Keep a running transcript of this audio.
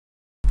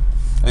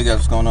Hey guys,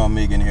 what's going on?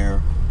 Megan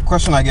here.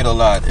 Question I get a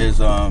lot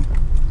is, I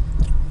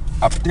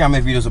think I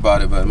made videos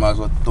about it, but I might as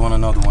well throw in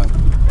another one.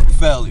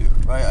 Failure,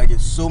 right? I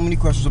get so many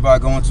questions about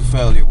going to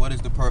failure. What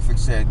is the perfect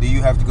set? Do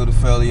you have to go to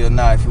failure or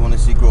not if you want to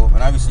see growth?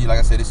 And obviously, like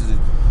I said, this is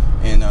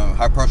in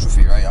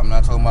hypertrophy, right? I'm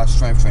not talking about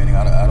strength training.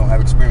 I don't have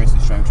experience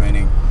in strength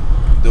training.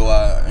 Do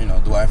I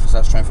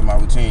emphasize strength in my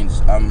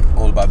routines? I'm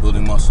all about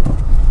building muscle.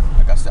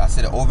 Like I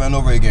said it over and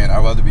over again.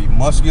 I'd rather be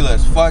muscular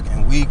as fuck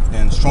and weak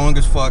than strong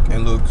as fuck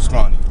and look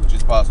scrawny, which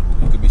is possible.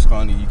 You could be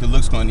scrawny, you could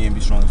look scrawny and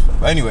be strong as fuck.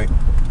 But anyway,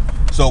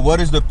 so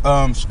what is the,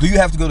 do you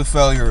have to go to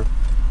failure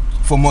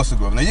for muscle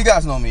growth? Now, you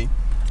guys know me.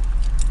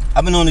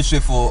 I've been on this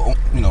shit for,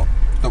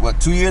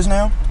 2 years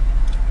now?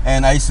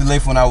 And I used to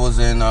live when I was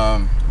in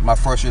my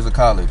first years of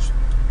college.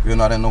 I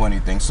didn't know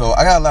anything. So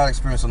I got a lot of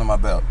experience under my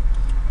belt.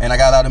 And I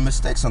got a lot of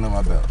mistakes under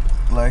my belt.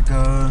 Like,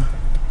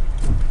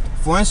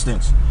 for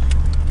instance,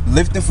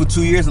 lifting for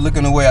 2 years and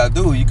looking the way I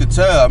do, you could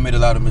tell I made a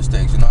lot of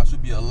mistakes. I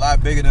should be a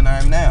lot bigger than I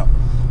am now.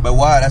 But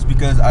why? That's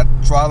because I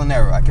trial and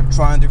error. I kept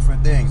trying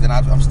different things, and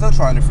I'm still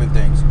trying different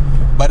things.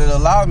 But it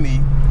allowed me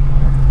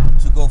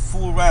to go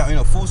full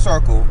round, full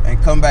circle, and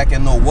come back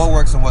and know what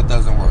works and what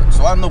doesn't work.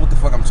 So I know what the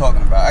fuck I'm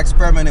talking about. I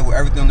experimented with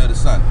everything under the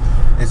sun.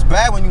 It's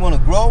bad when you want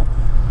to grow,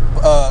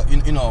 but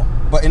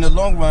in the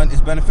long run, it's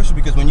beneficial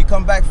because when you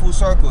come back full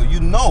circle, you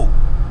know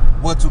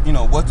what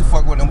to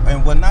fuck with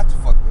and what not to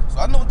fuck with. So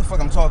I know what the fuck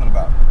I'm talking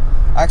about.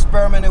 I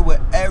experimented with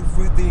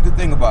everything you could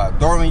think about.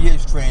 Dorian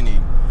Yates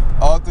training,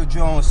 Arthur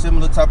Jones,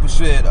 similar type of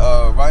shit,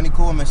 Ronnie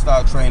Coleman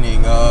style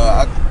training,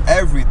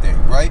 everything,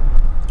 right?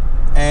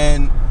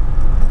 And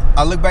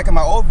I look back at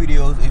my old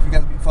videos. If you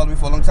guys follow me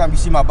for a long time, you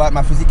see my body,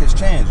 my physique has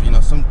changed.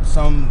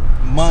 Some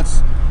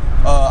months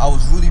I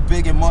was really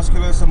big and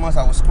muscular. Some months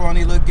I was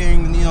scrawny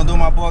looking, doing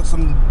my bulk.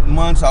 Some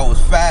months I was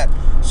fat.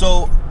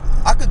 So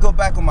I could go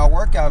back on my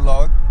workout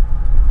log,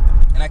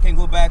 and I can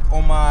go back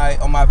on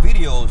my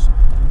videos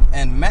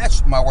and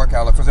match my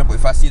workout log. For example,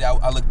 if I see that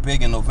I look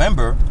big in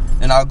November,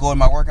 then I'll go in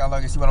my workout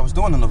log and see what I was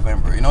doing in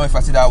November. If I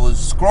see that I was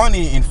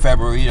scrawny in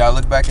February, I'll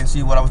look back and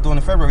see what I was doing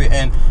in February.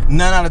 And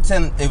 9 out of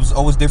 10, it was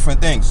always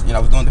different things. I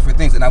was doing different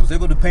things, and I was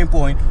able to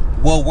pinpoint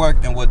what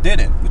worked and what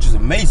didn't, which is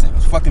amazing.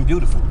 It's fucking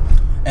beautiful.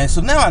 And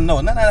so now I know.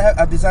 Now that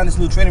I designed this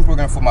new training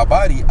program for my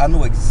body, I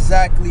know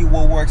exactly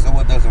what works and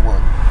what doesn't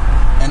work.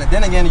 And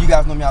then again, you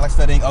guys know me, I like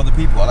studying other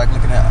people. I like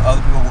looking at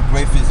other people with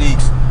great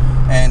physiques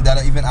and that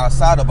are even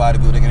outside of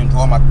bodybuilding and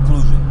draw my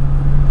conclusion.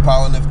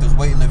 Powerlifters,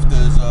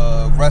 weightlifters,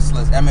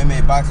 wrestlers,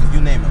 MMA, boxers,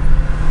 you name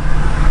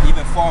it.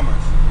 Even farmers.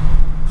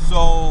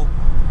 So,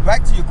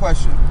 back to your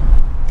question.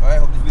 Alright,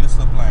 hope this video's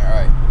still playing.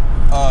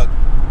 Alright.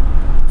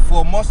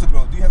 For muscle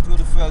growth, do you have to go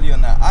to failure or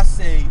not? I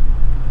say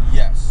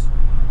yes.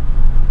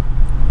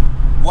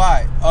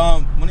 Why?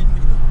 I'm going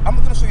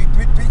to show you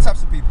three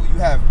types of people. You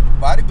have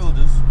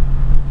bodybuilders,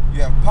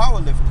 you have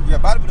powerlifters, you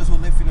have bodybuilders who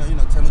lift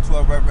 10 to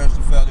 12 rep range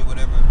to failure,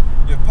 whatever.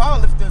 You have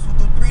powerlifters who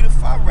do 3 to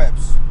 5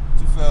 reps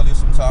to failure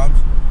sometimes.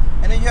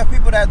 And then you have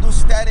people that do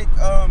static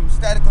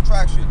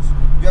contractions.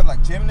 You have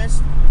like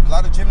gymnasts. A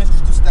lot of gymnasts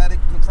just do static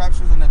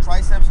contractions on their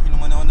triceps,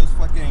 when they're on those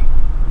fucking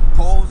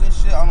poles and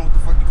shit. I don't know what the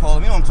fuck you call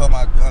them. You know what I'm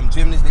talking about.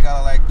 Gymnasts, they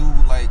gotta do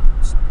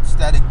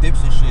static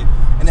dips and shit.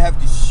 And they have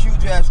these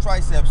huge ass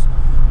triceps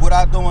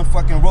without doing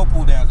fucking rope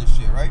pull downs and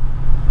shit, right?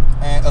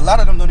 And a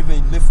lot of them don't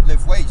even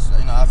lift weights.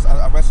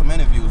 I read some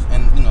interviews,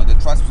 and the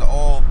triceps are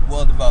all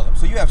well developed.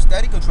 So you have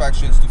static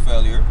contractions to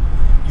failure.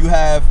 You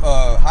have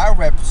high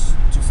reps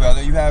to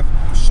failure. You have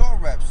short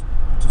reps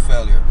to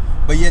failure.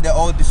 But yet they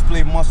all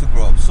display muscle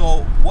growth.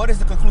 So what is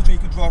the conclusion you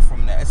could draw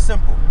from that? It's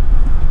simple.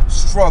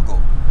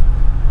 Struggle,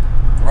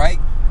 right?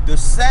 The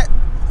set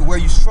where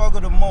you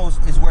struggle the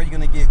most is where you're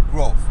gonna get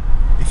growth.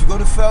 If you go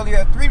to failure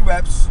at 3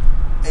 reps,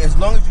 as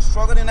long as you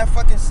struggle in that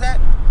fucking set,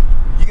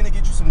 you're gonna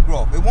get you some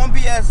growth. It won't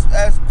be as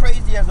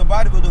crazy as a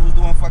bodybuilder who's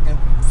doing fucking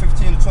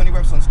 15 to 20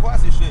 reps on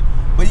squats and shit,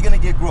 but you're gonna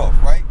get growth,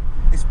 right?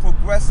 It's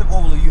progressive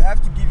overload. You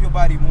have to give your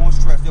body more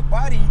stress. Your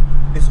body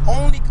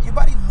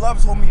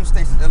loves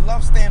homeostasis. It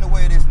loves staying the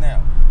way it is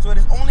now. So it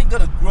is only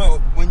gonna grow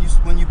when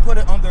you put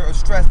it under a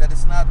stress that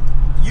it's not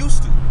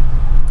used to,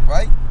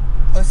 right?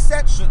 A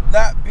set should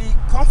not be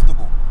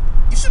comfortable.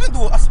 You shouldn't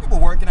do it. I see people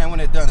working out when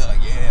they're done, they're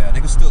like, yeah, they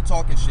can still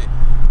talk and shit.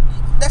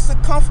 That's a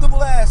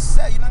comfortable ass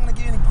set. You're not gonna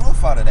get any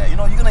growth out of that. You're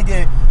gonna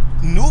get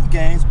noob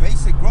gains,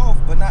 basic growth,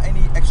 but not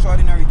any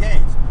extraordinary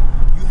gains.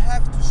 You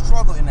have to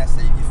struggle in that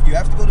set. If you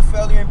have to go to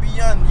failure and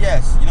beyond,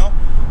 yes.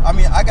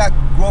 I got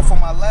growth on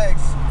my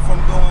legs from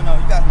doing.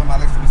 You guys know my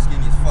legs to be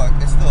skinny as fuck.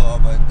 They still are,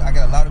 but I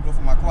got a lot of growth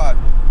on my quad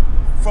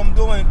from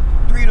doing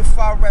 3 to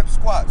 5 rep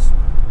squats,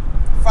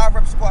 5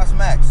 rep squats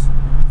max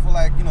for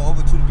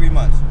over 2 to 3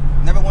 months.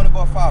 Never went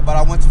above 5, but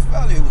I went to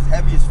failure. It was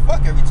heavy as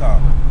fuck every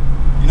time.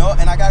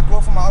 And I got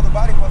growth from my other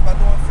body parts by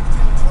doing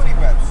 15 to 20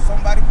 reps.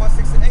 Some body parts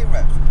 6 to 8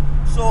 reps.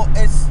 So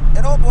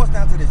it all boils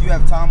down to this. You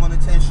have time on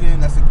attention.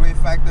 That's a great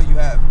factor. You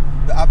have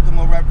the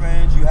optimal rep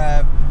range. You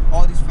have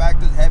all these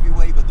factors,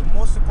 heavyweight. But the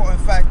most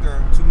important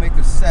factor to make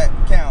a set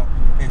count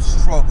is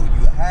struggle.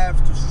 You have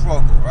to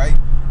struggle,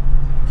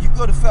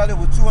 go to failure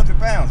with 200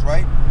 pounds,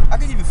 right? I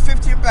can give you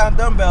 15-pound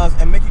dumbbells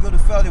and make you go to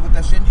failure with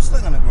that shit, and you're still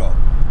gonna grow.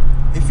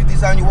 If you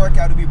design your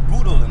workout to be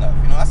brutal enough,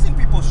 you know, I've seen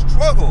people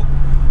struggle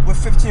with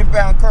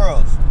 15-pound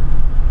curls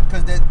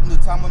because the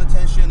time on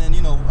attention, and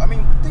you know, I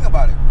mean, think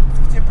about it.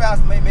 15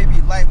 pounds may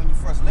be light when you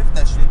first lift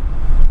that shit,